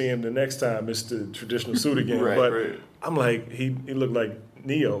 when we see him the next time, it's the traditional suit again. Right. I'm like, he looked like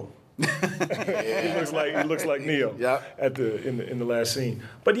Neo. He looks like Neo. In the last scene.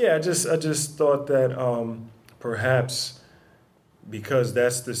 But yeah, I just thought that perhaps because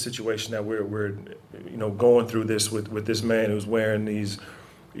that's the situation that we're you know going through this with this man who's wearing these.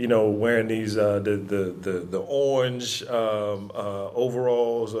 You know, wearing these the orange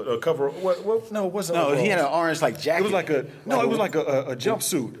overalls, a cover. What? No, it wasn't. No, he had an orange like jacket. It was like a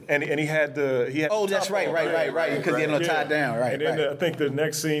jumpsuit, and he had the. Oh, that's right. Because he had no tie down, right? And then I think the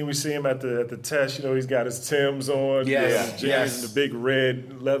next scene we see him at the test. You know, he's got his Timbs on, his jeans, and the big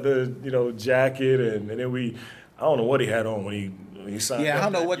red leather, you know, jacket, and then I don't know what he had on when he signed. Yeah, I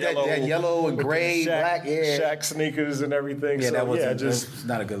don't know what that yellow and gray, black, Shaq sneakers and everything. Yeah, so, that's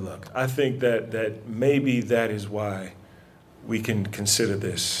not a good look. I think that maybe that is why we can consider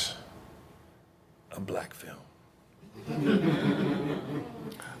this a black film.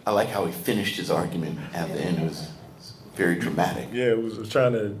 I like how he finished his argument at the end. It was very dramatic. Yeah, it was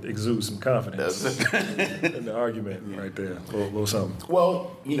trying to exude some confidence in the argument right there. A little something.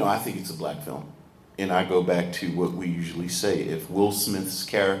 Well, you know, I think it's a black film. And I go back to what we usually say. If Will Smith's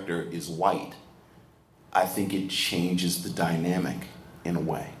character is white, I think it changes the dynamic in a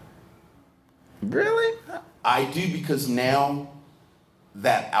way. Really? I do, because now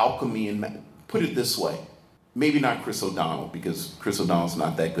that alchemy, and put it this way, maybe not Chris O'Donnell, because Chris O'Donnell's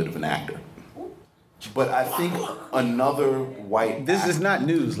not that good of an actor. But I think another white This is not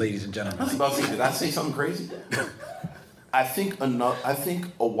news, ladies and gentlemen. I was about to say, did I say something crazy? I think a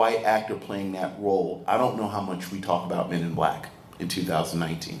white actor playing that role, I don't know how much we talk about Men in Black in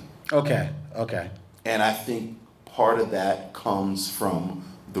 2019. Okay. And I think part of that comes from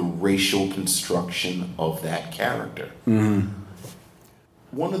the racial construction of that character.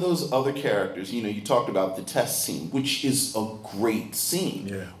 One of those other characters, you know, you talked about the test scene, which is a great scene,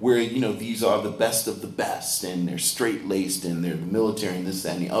 where, you know, these are the best of the best, and they're straight-laced, and they're the military, and this,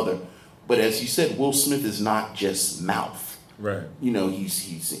 that, and the other. But as you said, Will Smith is not just mouth. Right. You know,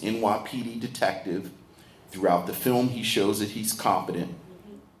 he's an NYPD detective. Throughout the film, he shows that he's competent,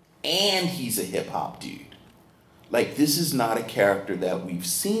 and he's a hip-hop dude. Like, this is not a character that we've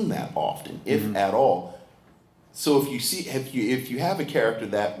seen that often, if at all. So if you have a character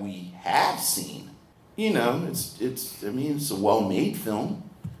that we have seen, you know, it's a well-made film.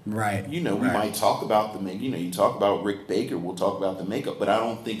 Right. You know, we might talk about you talk about Rick Baker, we'll talk about the makeup, but I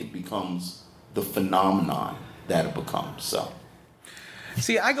don't think it becomes the phenomenon that it becomes. So,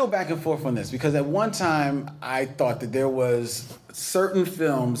 see, I go back and forth on this because at one time I thought that there was certain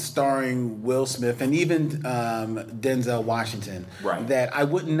films starring Will Smith and even Denzel Washington that I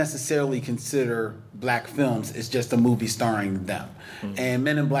wouldn't necessarily consider black films. It's just a movie starring them. Mm-hmm. And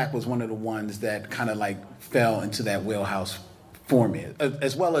Men in Black was one of the ones that kind of like fell into that wheelhouse for me,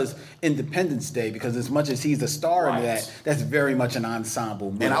 as well as Independence Day, because as much as he's a star in that's very much an ensemble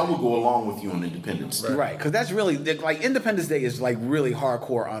movie. And I would go along with you on Independence Day. Right, because that's really, like, Independence Day is like really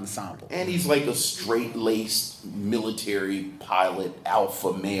hardcore ensemble. And he's like a straight-laced military pilot,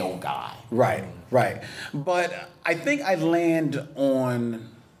 alpha male guy. Right. But I think I land on,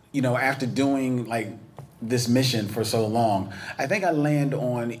 you know, after doing like this mission for so long, I think I land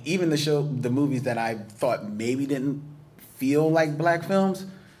on even the movies that I thought maybe didn't feel like black films,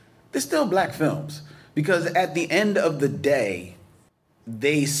 they're still black films. Because at the end of the day,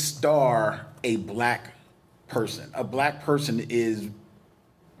 they star a black person. A black person is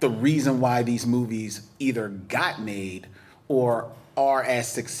the reason why these movies either got made or are as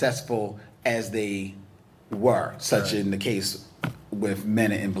successful as they were, such in the case with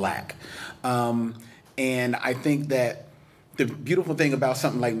Men in Black. And I think that the beautiful thing about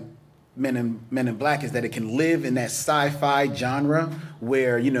something like Men in Black is that it can live in that sci-fi genre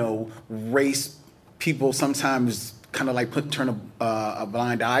where, you know, race people sometimes kind of like turn a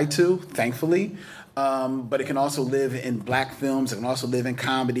blind eye to, thankfully. But it can also live in black films. It can also live in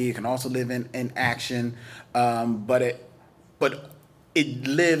comedy. It can also live in action. But it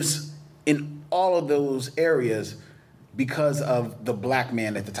lives in all of those areas because of the black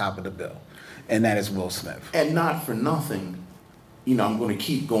man at the top of the bill, and that is Will Smith. And not for nothing, you know, I'm going to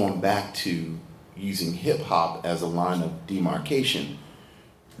keep going back to using hip hop as a line of demarcation.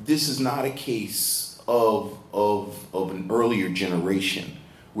 This is not a case of an earlier generation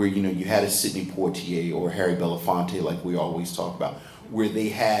where, you know, you had a Sidney Poitier or Harry Belafonte, like we always talk about, where they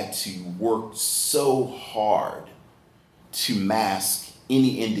had to work so hard to mask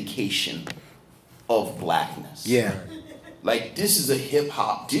any indication of blackness. Yeah. Like, this is a hip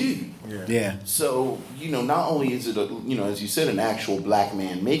hop dude. Yeah. So, you know, not only is it as you said, an actual black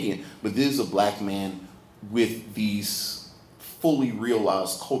man making it, but this is a black man with these fully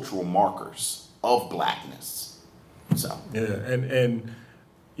realized cultural markers of blackness. So. Yeah, and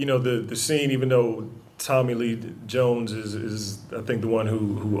you know, the scene, even though Tommy Lee Jones is I think the one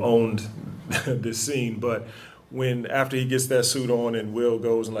who owned this scene, but when after he gets that suit on and Will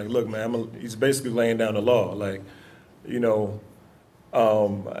goes and like, look, man, he's basically laying down the law, like, you know,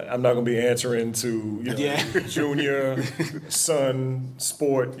 I'm not going to be answering to, you know, Junior, Son,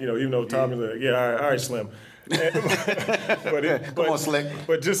 Sport, you know, even though Tommy, like, all right, Slim. Come on, Slick.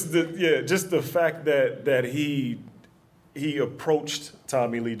 But just the fact that he approached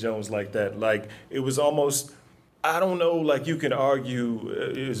Tommy Lee Jones like that, like it was almost, I don't know, like you can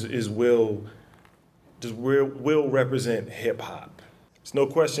argue does Will represent hip hop? It's no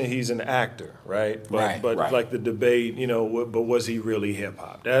question he's an actor, right? But like the debate, you know, but was he really hip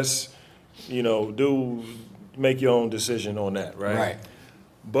hop? That's, you know, make your own decision on that, right? Right.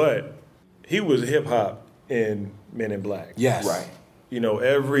 But he was hip hop in Men in Black. Yes. Right. You know,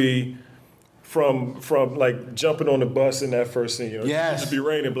 from like jumping on the bus in that first scene, you know, it used to be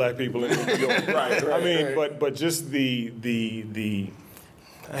raining black people in New York. right. I mean, but just the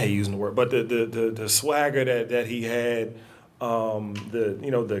I hate using the word, but the swagger that he had.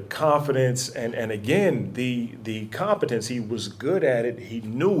 The confidence and again the competence. He was good at it. He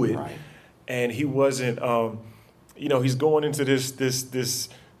knew it, and he wasn't. He's going into this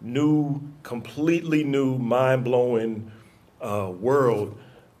new, completely new, mind blowing world.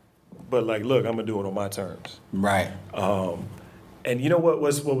 But like, look, I'm gonna do it on my terms. Right. And you know what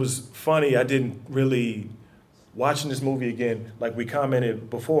was funny? I didn't really watching this movie again. Like we commented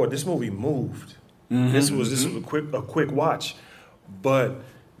before, this movie moved. Mm-hmm. This was a quick watch, but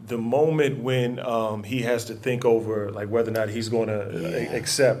the moment when he has to think over like whether or not he's going to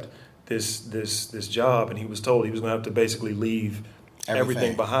accept this job, and he was told he was going to have to basically leave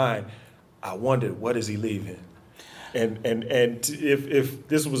everything behind. I wondered, what is he leaving? And if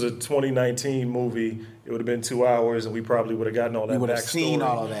this was a 2019 movie, it would have been 2 hours, and we probably would have gotten all that backstory. We would have seen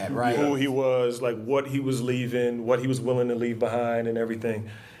all of that, right? Who he was, like what he was leaving, what he was willing to leave behind, and everything.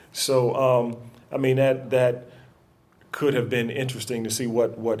 So. I mean, that could have been interesting to see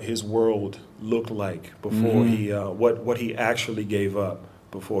what his world looked like before he what he actually gave up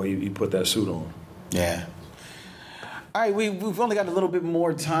before he put that suit on. Yeah. All right, we've only got a little bit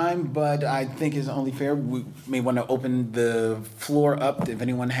more time, but I think it's only fair. We may want to open the floor up if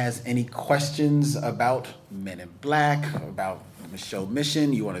anyone has any questions about Men in Black, about the show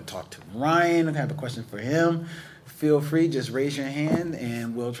Mission. You want to talk to Ryan and have a question for him, feel free. Just raise your hand,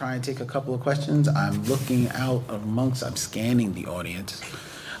 and we'll try and take a couple of questions. I'm looking out amongst. I'm scanning the audience.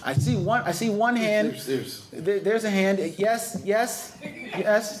 I see one hand. There's a hand. Yes.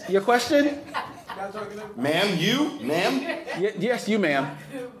 Your question? Ma'am, you? Ma'am? Yes, you, ma'am. Ma'am,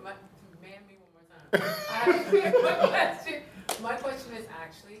 me one more time. I have one question. My question is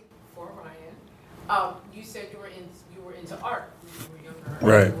actually for Ryan. You said you were into art when you were younger.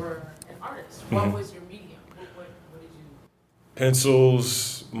 Right. You were an artist. What was your medium? What did you?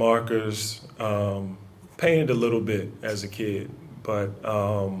 Pencils, markers, painted a little bit as a kid, but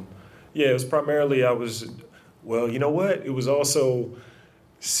it was primarily you know what? It was also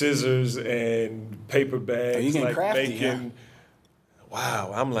scissors and paper bags. Oh, you getting like crafty, making. Huh?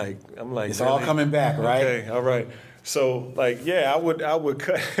 Wow, I'm like. It's really? all coming back, right? Okay, all right. So I would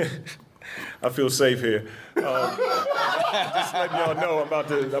cut. I feel safe here. Just letting y'all know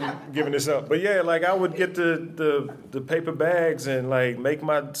I'm giving this up. But I would get the paper bags and make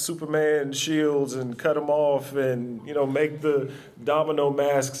my Superman shields and cut them off and make the domino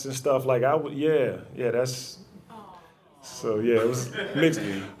masks and stuff. That's. So it was mixed.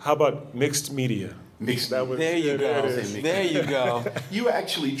 How about mixed media? There you go. There you go. You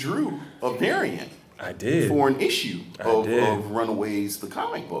actually drew a variant. I did. For an issue of Runaways, the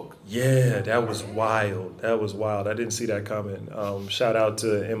comic book. Yeah, that was wild. I didn't see that coming. Shout out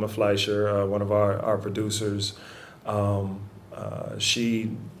to Emma Fleischer, one of our producers.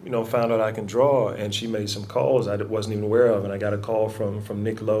 She, found out I can draw, and she made some calls I wasn't even aware of. And I got a call from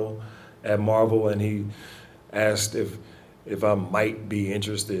Nick Lowe at Marvel, and he asked if I might be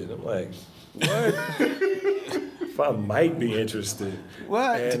interested. I'm like, what? If I might be interested.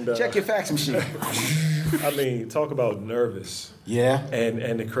 What? And, check your fax machine. I mean, talk about nervous. Yeah.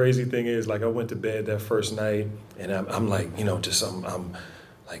 And the crazy thing is, I went to bed that first night, and I'm like, I'm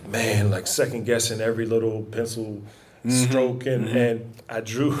like, man, second guessing every little pencil stroke, and I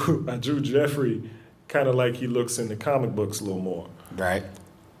drew Jeffrey kind of like he looks in the comic books a little more. Right.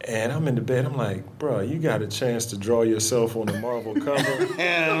 And I'm in the bed. I'm like, bro, you got a chance to draw yourself on the Marvel cover.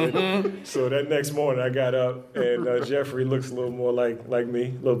 So that next morning, I got up, and Jeffrey looks a little more like me,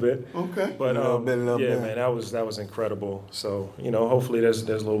 a little bit. Okay. But a little bit. man, that was incredible. So hopefully there's a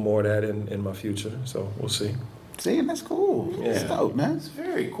little more of that in my future. So we'll see. See, that's cool. Yeah. That's dope, man. It's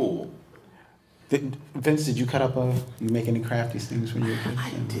very cool. Vince, did you cut up you make any crafty things when you were a kid?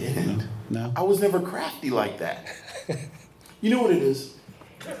 I did. No. I was never crafty like that. You know what it is?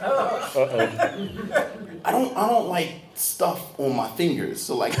 I don't like stuff on my fingers.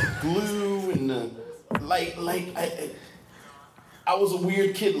 So the glue and the I was a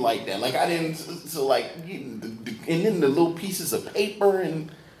weird kid like that. I didn't and then the little pieces of paper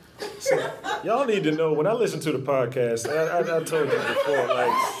and. So, y'all need to know when I listen to the podcast. I told you before,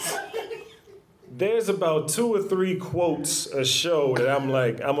 there's about 2 or 3 quotes a show that I'm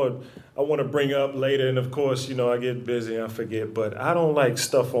like I want to bring up later, and of course, I get busy and I forget, but I don't like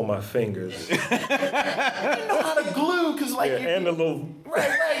stuff on my fingers. You know how to glue, because and the little...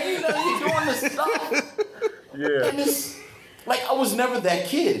 Right, you're doing the stuff. Yeah. And it's, I was never that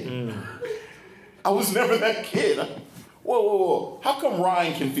kid. I was never that kid. Whoa. How come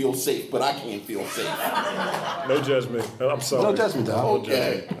Ryan can feel safe, but I can't feel safe? No judgment. I'm sorry. No judgment, dog.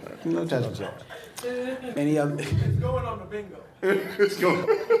 Okay. No judgment. Any other... It's going on the bingo. It's going.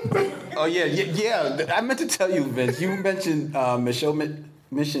 Oh yeah. I meant to tell you, Vince. You mentioned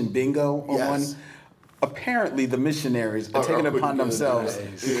Mission Bingo on one. Apparently, the missionaries are taking it upon themselves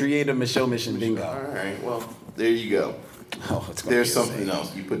to create a Mission Bingo. All right. Well, there you go. Oh, there's something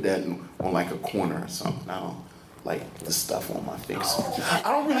else. You put that on a corner or something. I don't like the stuff on my face.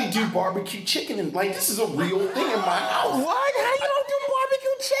 I don't really do barbecue chicken, and this is a real thing in my house. What? How you don't do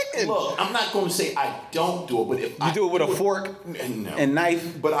barbecue chicken? Look, I'm not going to say I don't do it, but if you do it with a fork and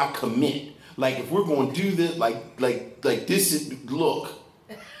knife, but I commit. If we're going to do this, this is look.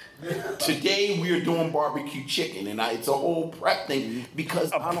 Today we are doing barbecue chicken, and it's a whole prep thing because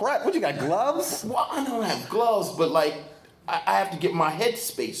prep. What you got? Gloves? Well, I don't have gloves, but I have to get my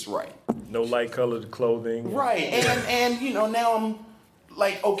headspace right. No light colored clothing. Right, and now I'm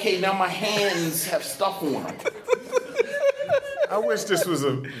okay, now my hands have stuff on them. I wish this was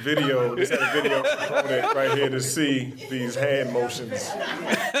a video. This had a video component right here to see these hand motions.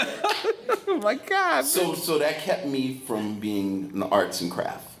 Oh my God. So that kept me from being an arts and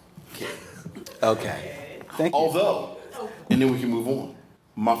craft kid. Okay. Thank you. Although, and then we can move on.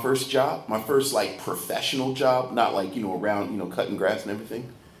 My first job, my first like professional job, not like, around, cutting grass and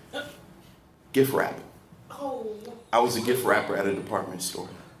everything. Gift wrapping. I was a gift wrapper at a department store.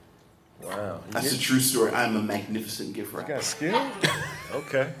 Wow. That's a true story. I'm a magnificent gift wrapper. You got skill?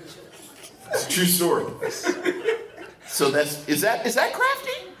 Okay. It's a true story. So is that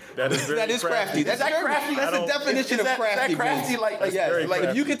crafty? That is very crafty. That's crafty. That's the definition of crafty. Is that crafty? Like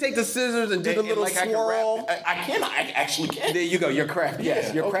if you can take the scissors and do the little swirl. I actually can. There you go. You're crafty.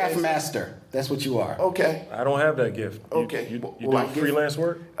 Yes, you're craft master. That's what you are. Okay. I don't have that gift. Okay. You do freelance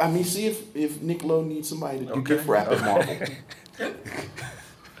work? I mean, see if Nick Lowe needs somebody to do gift wrap at Marvel.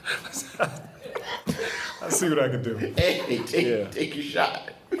 I'll see what I can do. Hey, take your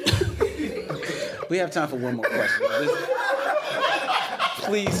shot. We have time for one more question.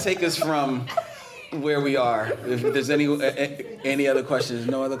 Please take us from where we are. If there's any other questions,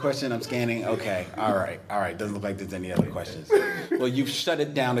 no other question. I'm scanning. Okay. All right. Doesn't look like there's any other questions. Well, you've shut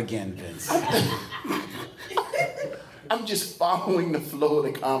it down again, Vince. I'm just following the flow of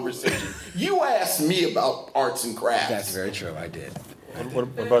the conversation. You asked me about arts and crafts. That's very true. I did. What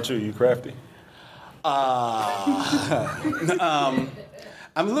about you? You crafty? I'm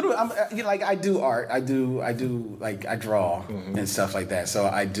I do art. I do I draw and stuff like that. So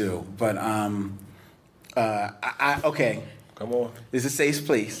I do. But okay. Come on. It's a safe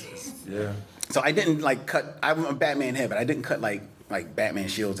place. Yeah. So I didn't cut. I'm a Batman head, but I didn't cut like Batman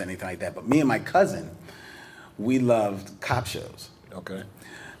shields or anything like that. But me and my cousin, we loved cop shows. Okay.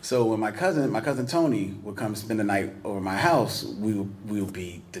 So when my cousin Tony would come spend the night over my house, we would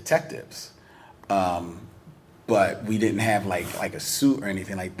be detectives. But we didn't have like a suit or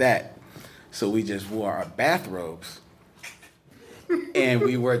anything like that. So we just wore our bathrobes and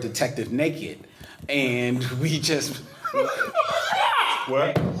we were detective naked. And we just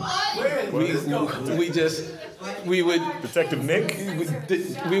What? We would Detective Nick?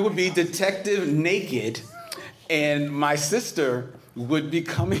 We would be detective naked, and my sister would be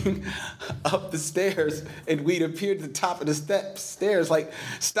coming up the stairs, and we'd appear at the top of the stairs like,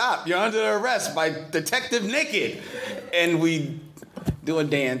 "Stop, you're under arrest by Detective Naked." And we do a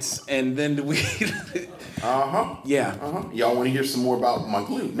dance, and then we... Yeah. Y'all want to hear some more about my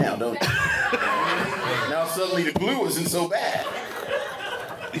glue now, don't you? Now suddenly the glue isn't so bad.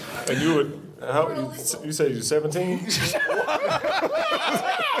 And you would... You say you're 17?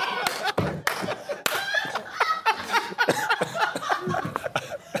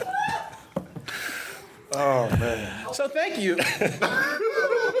 Oh, man. So thank you.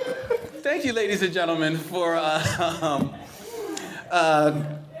 Thank you, ladies and gentlemen, for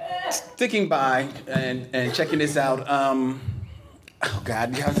sticking by and checking this out. Oh,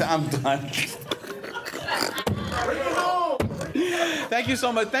 God, I'm done. Thank you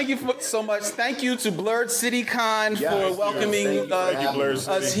so much. Thank you so much. Thank you to Blurred City Con for welcoming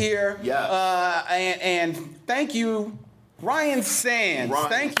us here. Yes. And thank you, Ryan Sands.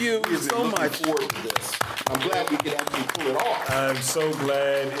 Thank you so much. Forward to this. I'm glad we could actually pull it off. I'm so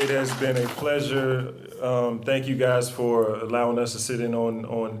glad. It has been a pleasure. Thank you guys for allowing us to sit in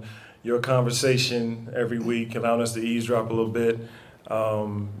on your conversation every week, allowing us to eavesdrop a little bit.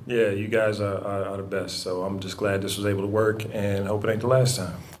 You guys are the best. So I'm just glad this was able to work, and hope it ain't the last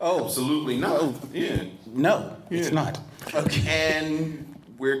time. Oh, absolutely not. Oh, yeah. No, it's not. Okay. And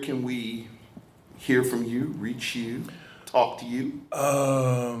where can we hear from you, reach you, talk to you?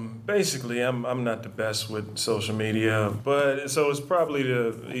 Basically, I'm not the best with social media, but so it's probably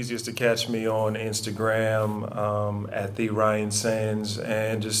the easiest to catch me on Instagram at the Ryan Sands,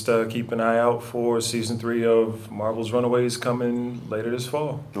 and just keep an eye out for season 3 of Marvel's Runaways coming later this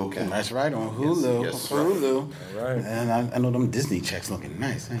fall. Okay, that's right, on Hulu. Yes, Hulu. All right. And I know them Disney checks looking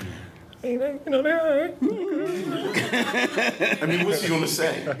nice. Ain't they? They're all right. I mean, what's he going to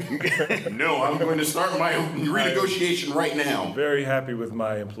say? No, I'm going to start my renegotiation right now. Very happy with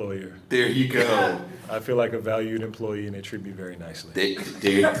my employer. There you go. I feel like a valued employee, and they treat me very nicely.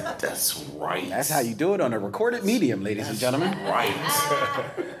 That's right. That's how you do it on a recorded medium, ladies and gentlemen. Right.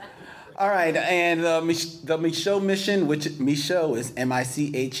 All right, and the Micheaux Mission, which Micheaux is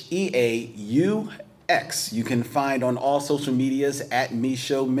MICHEAUX. You can find on all social medias at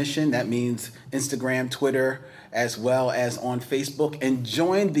Micheaux Mission. That means Instagram, Twitter, as well as on Facebook. And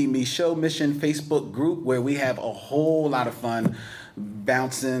join the Micheaux Mission Facebook group, where we have a whole lot of fun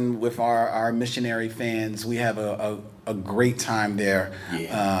bouncing with our missionary fans. We have a great time there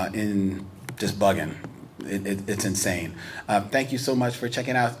in just bugging. It's insane. Thank you so much for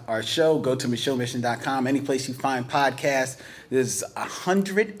checking out our show. Go to MichelleMission.com. Any place you find podcasts. There's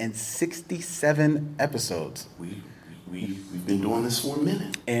 167 episodes. We've been doing this for a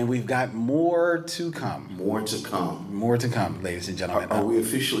minute. And we've got more to come. More to come. More to come, ladies and gentlemen. Are we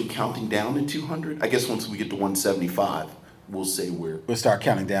officially counting down to 200? I guess once we get to 175, we'll say we'll start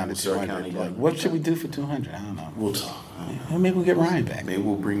counting down to 200. What should we do for 200? I don't know. We'll talk. Maybe we'll get Ryan back. Maybe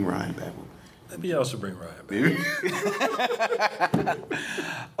we'll bring Ryan back. Maybe I'll also bring Ryan back.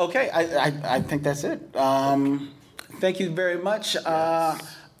 Okay, I think that's it. Thank you very much.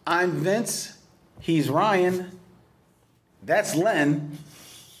 I'm Vince. He's Ryan. That's Len.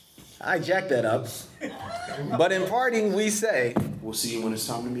 I jacked that up. But in parting, we say... We'll see you when it's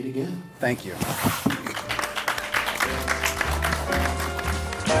time to meet again. Thank you.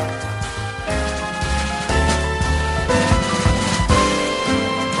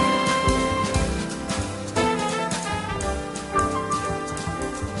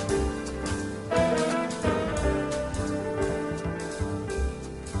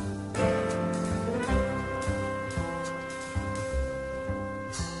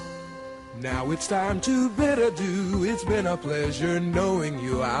 Now it's time to bid adieu. It's been a pleasure knowing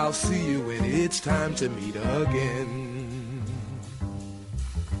you. I'll see you when it's time to meet again.